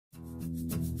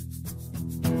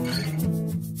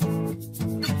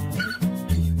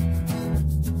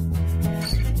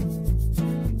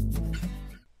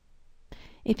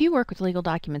If you work with legal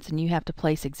documents and you have to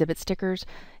place exhibit stickers,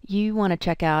 you want to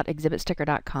check out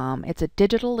exhibitsticker.com. It's a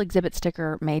digital exhibit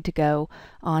sticker made to go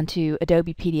onto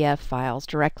Adobe PDF files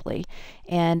directly.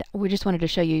 And we just wanted to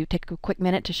show you, take a quick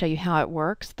minute to show you how it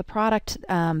works. The product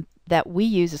that we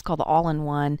use is called the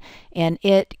All-in-One, and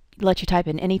it lets you type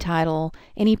in any title,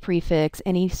 any prefix,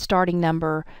 any starting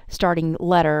number, starting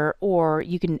letter, or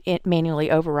you can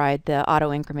manually override the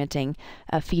auto-incrementing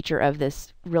feature of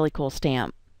this really cool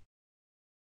stamp.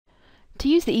 To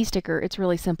use the e-sticker, it's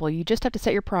really simple. You just have to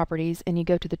set your properties, and you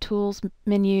go to the Tools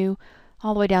menu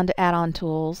all the way down to Add-on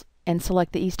Tools and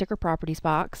select the e-sticker properties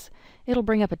box. It'll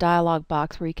bring up a dialog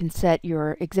box where you can set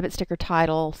your exhibit sticker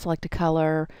title, select a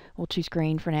color, we'll choose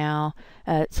green for now,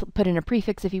 put in a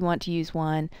prefix if you want to use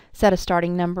one, set a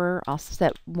starting number, I'll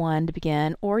set 1 to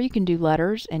begin, or you can do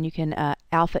letters and you can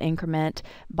alpha increment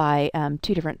by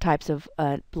 2 different types of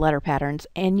letter patterns,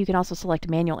 and you can also select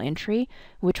manual entry,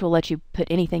 which will let you put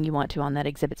anything you want to on that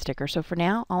exhibit sticker. So for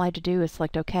now, all I have to do is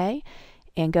select OK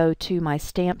and go to my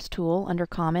Stamps tool under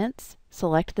Comments,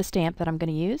 select the stamp that I'm going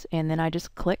to use, and then I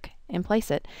just click and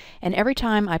place it. And every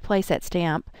time I place that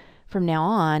stamp from now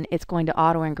on, it's going to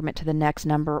auto increment to the next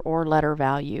number or letter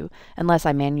value unless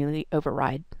I manually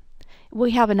override.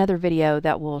 We have another video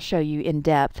that will show you in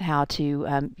depth how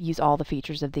to use all the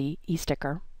features of the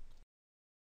e-sticker.